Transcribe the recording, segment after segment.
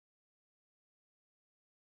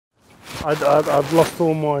I'd lost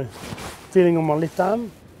all my feeling on my left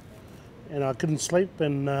arm, and I couldn't sleep,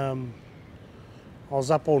 and I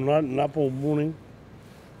was up all night and up all morning,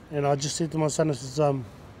 and I just said to my son, I says,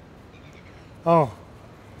 oh,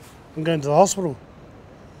 I'm going to the hospital.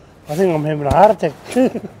 I think I'm having a heart attack.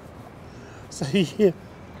 So yeah,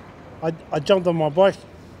 I jumped on my bike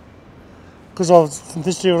because I was from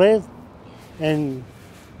Fitzgerald, and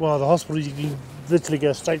well, the hospital you can literally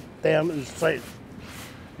go straight down and straight,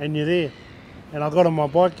 and you're there. And I got on my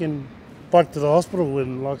bike and biked to the hospital,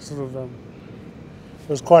 and like sort of, it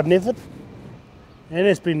was quite an effort, and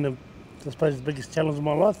it's been I suppose the biggest challenge of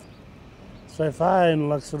my life so far, and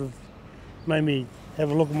like sort of made me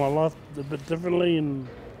have a look at my life a bit differently, and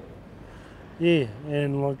yeah,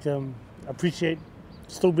 and like appreciate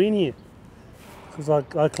still being here, because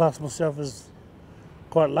I class myself as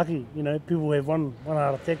quite lucky. You know, people have one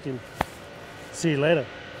heart attack and see you later.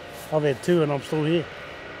 I've had two and I'm still here.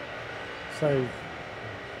 So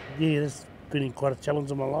yeah, it's been quite a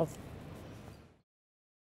challenge in my life.